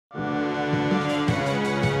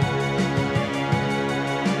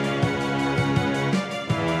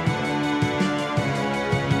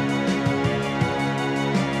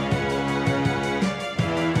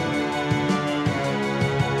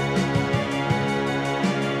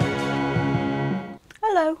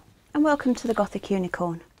and welcome to the Gothic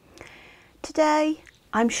Unicorn. Today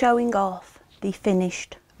I'm showing off the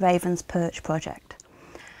finished Ravens Perch project,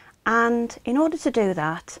 and in order to do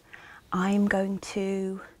that I'm going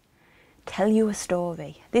to tell you a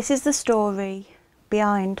story. This is the story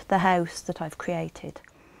behind the house that I've created.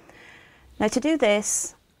 Now, to do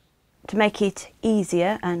this, to make it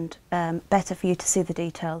easier and better for you to see the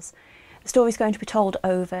details, the story is going to be told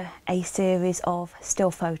over a series of still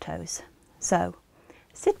photos. So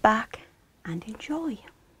sit back and enjoy.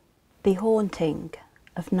 The Haunting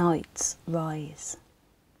of Night's Rise.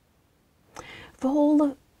 For all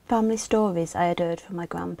the family stories I had heard from my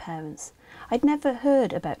grandparents, I'd never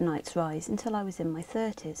heard about Night's Rise until I was in my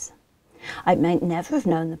 30s. I might never have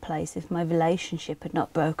known the place if my relationship had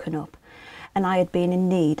not broken up and I had been in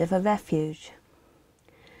need of a refuge.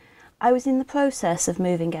 I was in the process of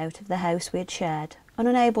moving out of the house we had shared and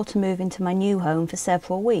unable to move into my new home for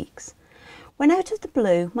several weeks, when out of the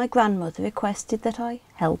blue my grandmother requested that I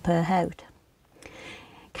help her out.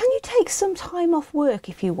 "Can you take some time off work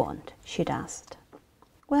if you want?" she'd asked.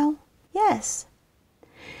 Well, yes.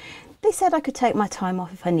 They said I could take my time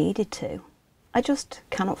off if I needed to. I just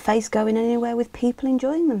cannot face going anywhere with people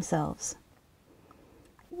enjoying themselves.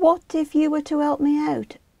 "What if you were to help me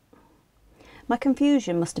out?" My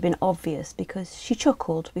confusion must have been obvious because she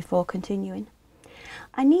chuckled before continuing.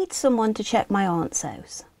 "I need someone to check my aunt's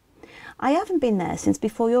house. I haven't been there since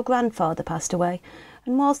before your grandfather passed away,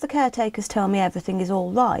 and whilst the caretakers tell me everything is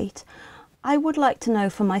all right, I would like to know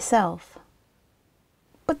for myself."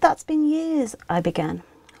 "But that's been years," I began.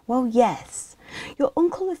 "Well, yes. Your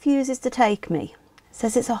uncle refuses to take me.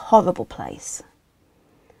 Says it's a horrible place."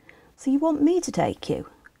 "So you want me to take you?"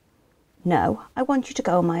 "No, I want you to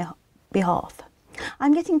go on my behalf.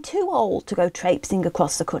 I'm getting too old to go traipsing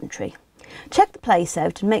across the country. Check the place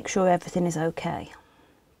out and make sure everything is okay."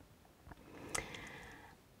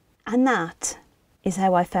 And that is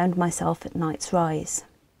how I found myself at Night's Rise,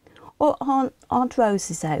 or Aunt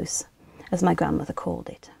Rose's house, as my grandmother called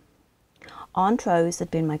it. Aunt Rose had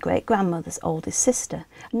been my great-grandmother's oldest sister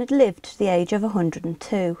and had lived to the age of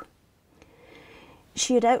 102.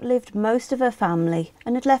 She had outlived most of her family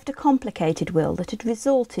and had left a complicated will that had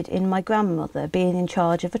resulted in my grandmother being in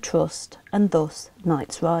charge of a trust and thus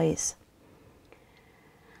Night's Rise.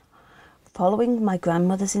 Following my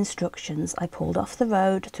grandmother's instructions, I pulled off the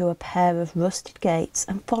road through a pair of rusted gates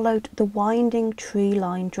and followed the winding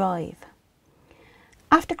tree-lined drive.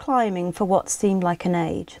 After climbing for what seemed like an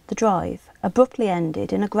age, the drive abruptly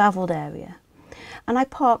ended in a gravelled area, and I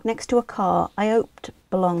parked next to a car I hoped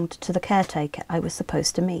belonged to the caretaker I was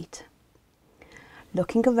supposed to meet.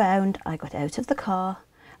 Looking around, I got out of the car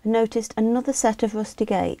and noticed another set of rusty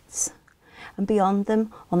gates, and beyond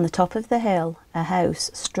them, on the top of the hill, a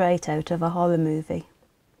house straight out of a horror movie.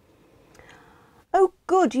 "Oh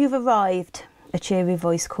good, you've arrived," a cheery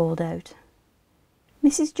voice called out.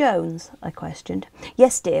 "Mrs. Jones?" I questioned.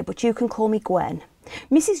 "Yes dear, but you can call me Gwen.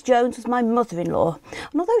 Mrs. Jones was my mother-in-law,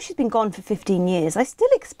 and although she's been gone for 15 years, I still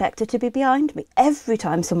expect her to be behind me every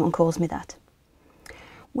time someone calls me that."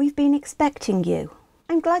 "We've been expecting you."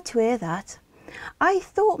 "I'm glad to hear that. I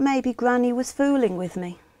thought maybe Granny was fooling with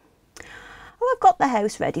me." "Oh, I've got the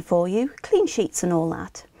house ready for you, clean sheets and all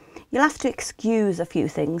that. You'll have to excuse a few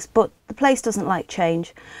things, but the place doesn't like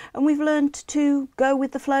change, and we've learned to go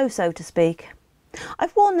with the flow, so to speak.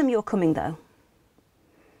 I've warned them you're coming, though."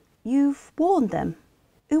 "You've warned them?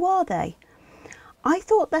 Who are they? I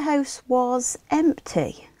thought the house was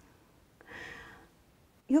empty."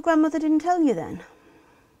 "Your grandmother didn't tell you then?"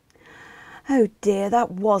 "Oh dear,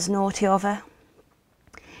 that was naughty of her."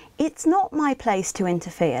 "It's not my place to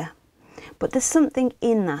interfere, but there's something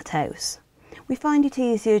in that house. We find it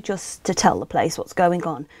easier just to tell the place what's going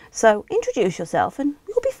on, so introduce yourself and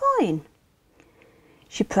you'll be fine."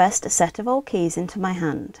 She pressed a set of old keys into my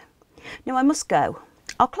hand. "Now I must go.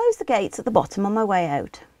 I'll close the gates at the bottom on my way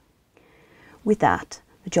out." With that,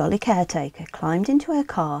 the jolly caretaker climbed into her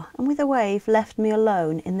car and with a wave left me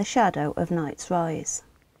alone in the shadow of Night's Rise.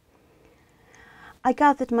 I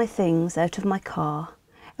gathered my things out of my car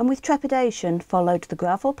and with trepidation followed the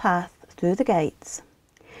gravel path through the gates.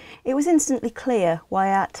 It was instantly clear why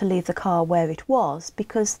I had to leave the car where it was,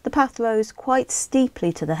 because the path rose quite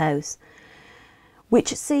steeply to the house,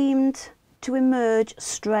 which seemed to emerge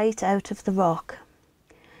straight out of the rock.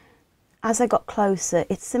 As I got closer,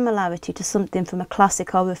 its similarity to something from a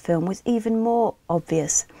classic horror film was even more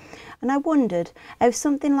obvious, and I wondered how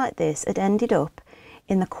something like this had ended up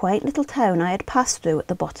in the quaint little town I had passed through at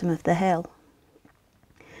the bottom of the hill.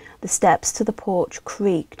 The steps to the porch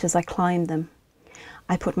creaked as I climbed them.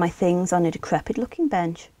 I put my things on a decrepit-looking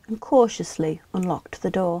bench and cautiously unlocked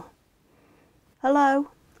the door. "Hello,"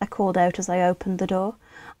 I called out as I opened the door.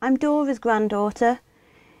 "I'm Dora's granddaughter.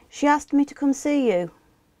 She asked me to come see you."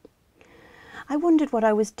 I wondered what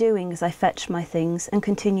I was doing as I fetched my things and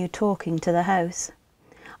continued talking to the house.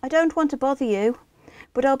 "I don't want to bother you,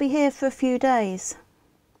 but I'll be here for a few days."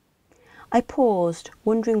 I paused,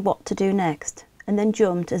 wondering what to do next, and then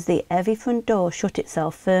jumped as the heavy front door shut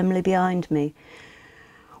itself firmly behind me,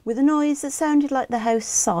 with a noise that sounded like the house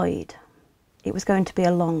sighed. It was going to be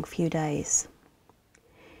a long few days.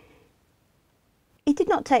 It did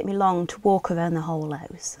not take me long to walk around the whole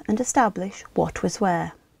house and establish what was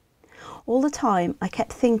where. All the time I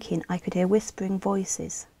kept thinking I could hear whispering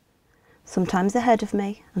voices, sometimes ahead of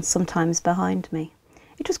me and sometimes behind me.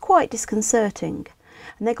 It was quite disconcerting,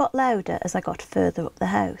 and they got louder as I got further up the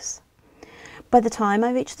house. By the time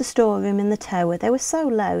I reached the storeroom in the tower, they were so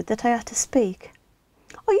loud that I had to speak.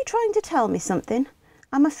 "Are you trying to tell me something?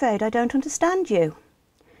 I'm afraid I don't understand you."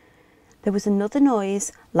 There was another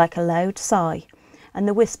noise, like a loud sigh, and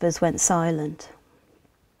the whispers went silent.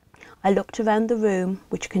 I looked around the room,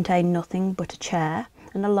 which contained nothing but a chair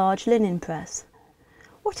and a large linen press.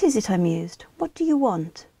 "What is it?" I mused. "What do you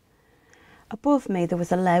want?" Above me there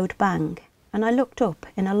was a loud bang, and I looked up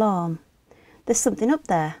in alarm. "There's something up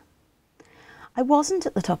there." I wasn't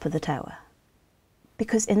at the top of the tower,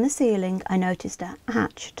 because in the ceiling I noticed a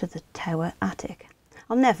hatch to the tower attic.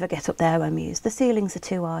 "I'll never get up there," I mused. "The ceilings are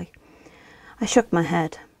too high." I shook my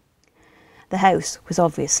head. The house was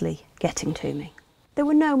obviously getting to me. There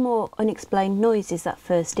were no more unexplained noises that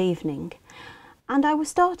first evening, and I was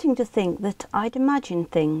starting to think that I'd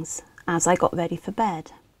imagined things as I got ready for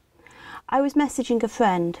bed. I was messaging a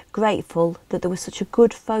friend, grateful that there was such a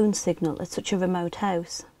good phone signal at such a remote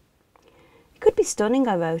house. "It could be stunning,"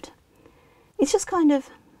 I wrote. "It's just kind of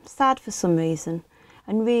sad for some reason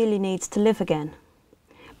and really needs to live again."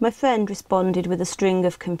 My friend responded with a string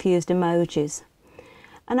of confused emojis,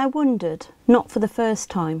 and I wondered, not for the first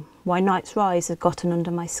time, why Night's Rise had gotten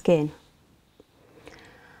under my skin.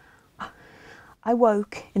 I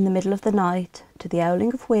woke in the middle of the night to the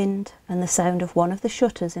howling of wind and the sound of one of the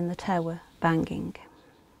shutters in the tower banging.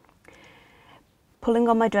 Pulling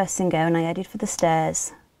on my dressing gown, I headed for the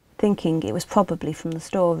stairs, thinking it was probably from the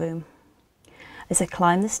storeroom. As I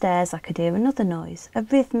climbed the stairs, I could hear another noise, a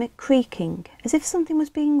rhythmic creaking, as if something was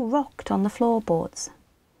being rocked on the floorboards.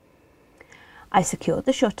 I secured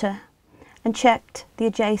the shutter and checked the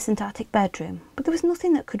adjacent attic bedroom, but there was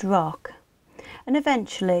nothing that could rock, and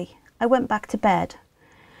eventually I went back to bed,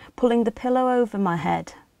 pulling the pillow over my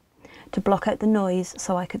head to block out the noise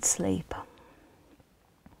so I could sleep.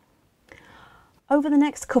 Over the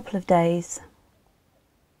next couple of days,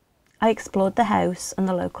 I explored the house and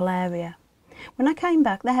the local area. When I came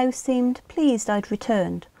back, the house seemed pleased I'd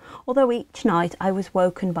returned, although each night I was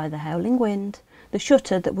woken by the howling wind, the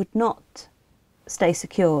shutter that would not stay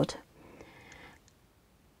secured,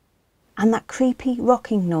 and that creepy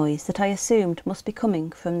rocking noise that I assumed must be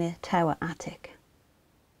coming from the tower attic.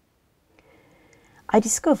 I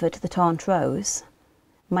discovered that Aunt Rose,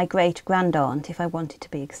 my great-grandaunt if I wanted to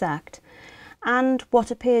be exact, and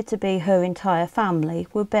what appeared to be her entire family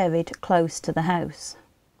were buried close to the house.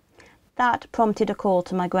 That prompted a call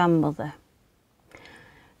to my grandmother.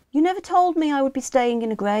 "You never told me I would be staying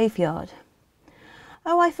in a graveyard."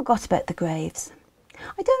 "Oh, I forgot about the graves.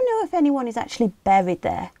 I don't know if anyone is actually buried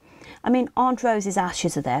there. I mean, Aunt Rose's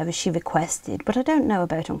ashes are there as she requested, but I don't know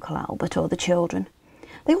about Uncle Albert or the children.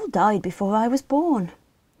 They all died before I was born."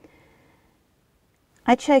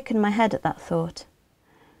 I'd shaken my head at that thought.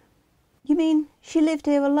 "You mean she lived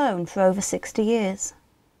here alone for over 60 years?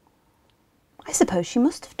 I suppose she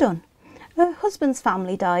must have done. Her husband's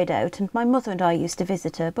family died out and my mother and I used to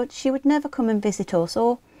visit her, but she would never come and visit us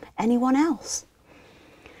or anyone else."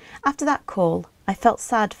 After that call, I felt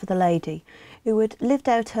sad for the lady who had lived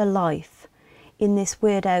out her life in this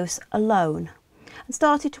weird house alone, and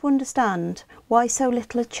started to understand why so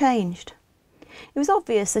little had changed. It was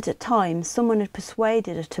obvious that at times someone had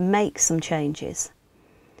persuaded her to make some changes,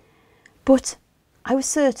 but I was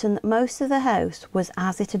certain that most of the house was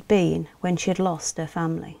as it had been when she had lost her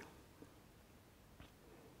family.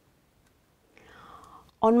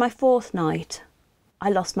 On my fourth night,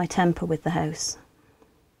 I lost my temper with the house.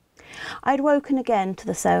 I had woken again to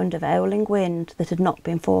the sound of howling wind that had not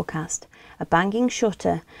been forecast, a banging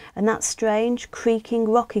shutter, and that strange creaking,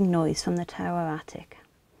 rocking noise from the tower attic.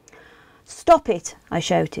 "Stop it!" I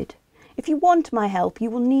shouted. "If you want my help,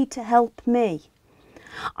 you will need to help me.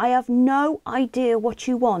 I have no idea what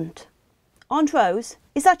you want. Aunt Rose,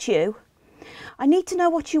 is that you? I need to know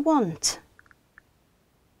what you want."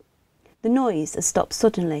 The noise had stopped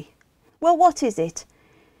suddenly. "Well, what is it?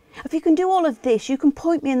 If you can do all of this, you can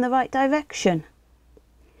point me in the right direction."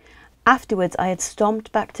 Afterwards I had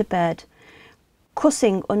stomped back to bed,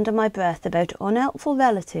 cussing under my breath about unhelpful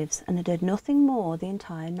relatives, and had heard nothing more the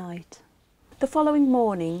entire night. The following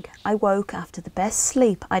morning I woke after the best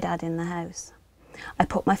sleep I'd had in the house. I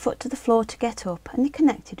put my foot to the floor to get up, and it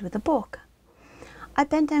connected with a book. I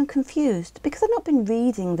bent down confused because I'd not been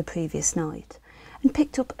reading the previous night, and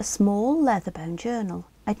picked up a small leather-bound journal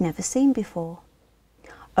I'd never seen before.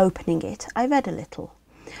 Opening it, I read a little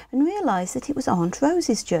and realised that it was Aunt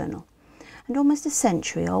Rose's journal, and almost a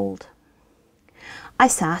century old. I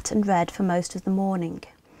sat and read for most of the morning,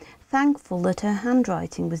 thankful that her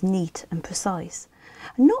handwriting was neat and precise,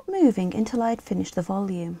 and not moving until I had finished the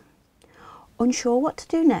volume. Unsure what to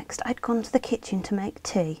do next, I'd gone to the kitchen to make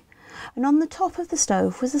tea, and on the top of the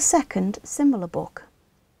stove was a second similar book.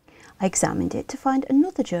 I examined it to find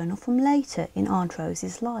another journal from later in Aunt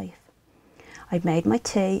Rose's life. I'd made my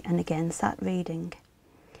tea and again sat reading.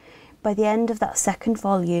 By the end of that second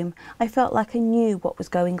volume, I felt like I knew what was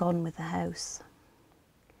going on with the house.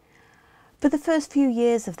 For the first few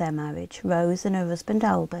years of their marriage, Rose and her husband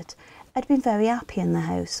Albert had been very happy in the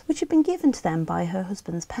house, which had been given to them by her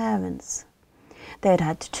husband's parents. They had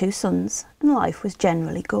had 2 sons, and life was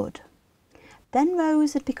generally good. Then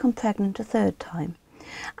Rose had become pregnant a third time,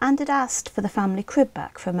 and had asked for the family crib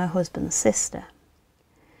back from her husband's sister.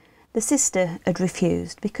 The sister had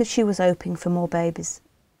refused because she was hoping for more babies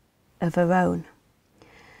of her own.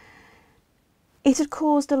 It had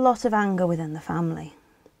caused a lot of anger within the family,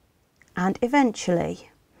 and eventually,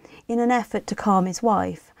 in an effort to calm his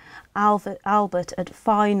wife, Albert had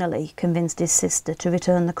finally convinced his sister to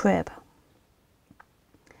return the crib.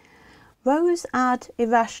 Rose had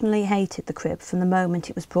irrationally hated the crib from the moment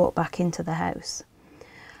it was brought back into the house,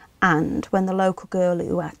 and when the local girl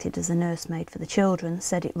who acted as a nursemaid for the children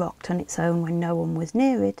said it rocked on its own when no one was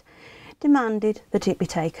near it, demanded that it be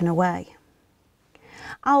taken away.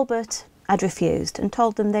 Albert had refused and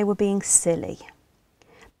told them they were being silly.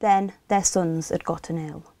 Then their sons had gotten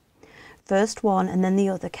ill. First one and then the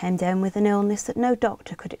other came down with an illness that no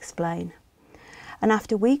doctor could explain, and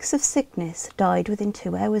after weeks of sickness died within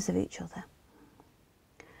 2 hours of each other.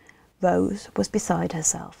 Rose was beside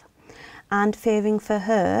herself, and fearing for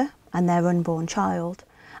her and their unborn child,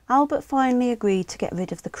 Albert finally agreed to get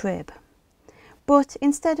rid of the crib. But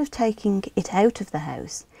instead of taking it out of the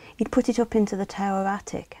house, he'd put it up into the tower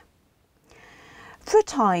attic. For a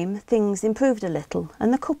time, things improved a little,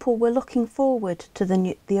 and the couple were looking forward to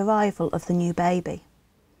the arrival of the new baby.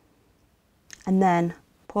 And then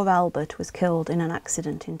poor Albert was killed in an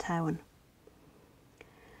accident in town.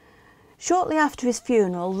 Shortly after his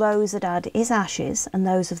funeral, Rose had had his ashes and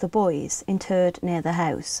those of the boys interred near the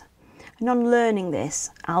house. And on learning this,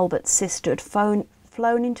 Albert's sister had flown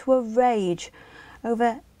into a rage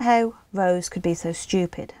over how Rose could be so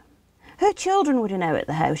stupid. Her children would inherit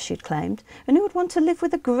the house, she'd claimed, and who would want to live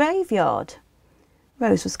with a graveyard?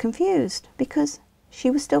 Rose was confused because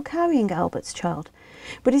she was still carrying Albert's child,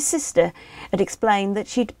 but his sister had explained that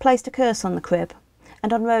she'd placed a curse on the crib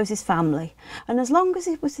and on Rose's family, and as long as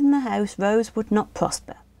it was in the house, Rose would not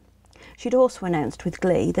prosper. She'd also announced with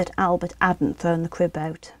glee that Albert hadn't thrown the crib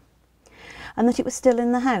out, and that it was still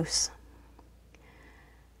in the house.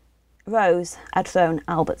 Rose had thrown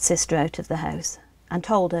Albert's sister out of the house and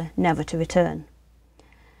told her never to return,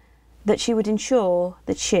 that she would ensure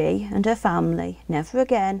that she and her family never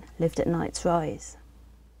again lived at Night's Rise.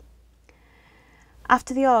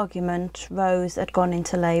 After the argument, Rose had gone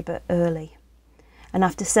into labour early, and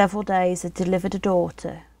after several days had delivered a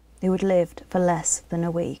daughter who had lived for less than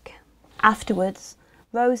a week. Afterwards,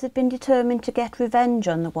 Rose had been determined to get revenge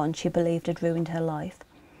on the one she believed had ruined her life,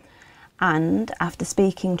 and, after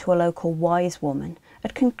speaking to a local wise woman,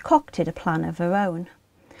 had concocted a plan of her own,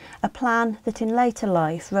 a plan that in later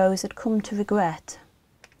life Rose had come to regret.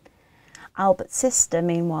 Albert's sister,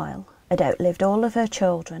 meanwhile, had outlived all of her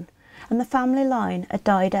children, and the family line had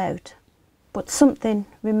died out, but something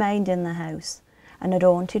remained in the house and had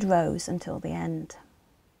haunted Rose until the end.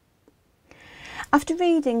 After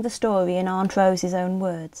reading the story in Aunt Rose's own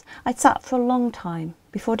words, I'd sat for a long time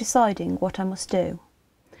before deciding what I must do.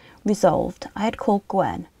 Resolved, I had called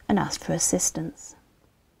Gwen and asked for assistance.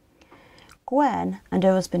 Gwen and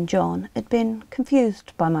her husband John had been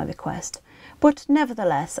confused by my request, but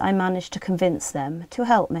nevertheless I managed to convince them to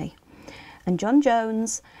help me, and John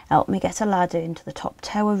Jones helped me get a ladder into the top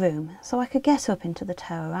tower room so I could get up into the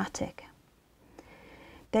tower attic.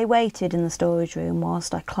 They waited in the storage room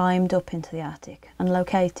whilst I climbed up into the attic and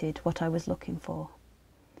located what I was looking for.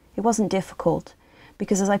 It wasn't difficult,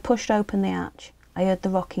 because as I pushed open the hatch, I heard the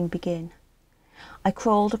rocking begin. I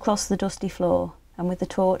crawled across the dusty floor and with the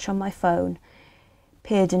torch on my phone,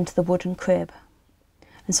 peered into the wooden crib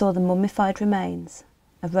and saw the mummified remains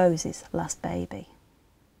of Rose's last baby.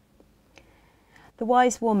 The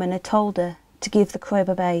wise woman had told her to give the crib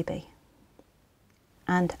a baby,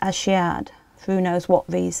 and as she had, for who knows what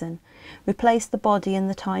reason, replaced the body in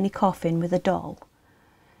the tiny coffin with a doll,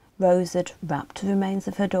 Rose had wrapped the remains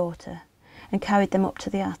of her daughter and carried them up to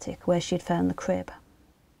the attic where she had found the crib.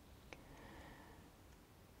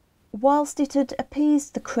 Whilst it had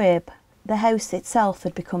appeased the crib, the house itself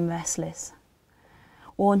had become restless,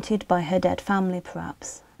 haunted by her dead family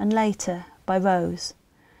perhaps, and later by Rose,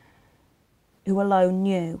 who alone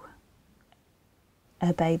knew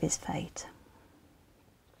her baby's fate.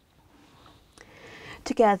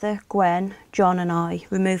 Together, Gwen, John and I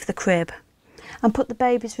removed the crib and put the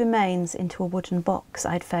baby's remains into a wooden box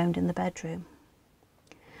I'd found in the bedroom.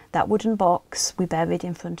 That wooden box we buried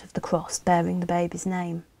in front of the cross bearing the baby's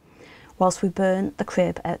name, whilst we burnt the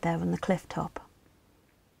crib out there on the cliff top.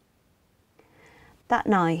 That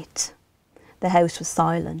night, the house was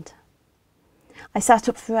silent. I sat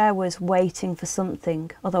up for hours waiting for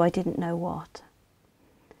something, although I didn't know what.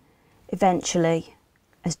 Eventually,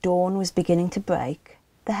 as dawn was beginning to break,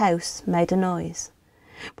 the house made a noise.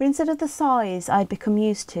 But instead of the sighs I'd become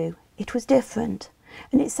used to, it was different,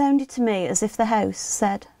 and it sounded to me as if the house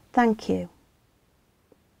said, "Thank you."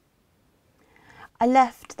 I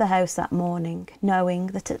left the house that morning, knowing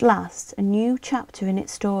that at last a new chapter in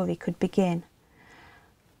its story could begin,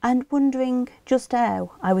 and wondering just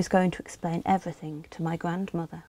how I was going to explain everything to my grandmother.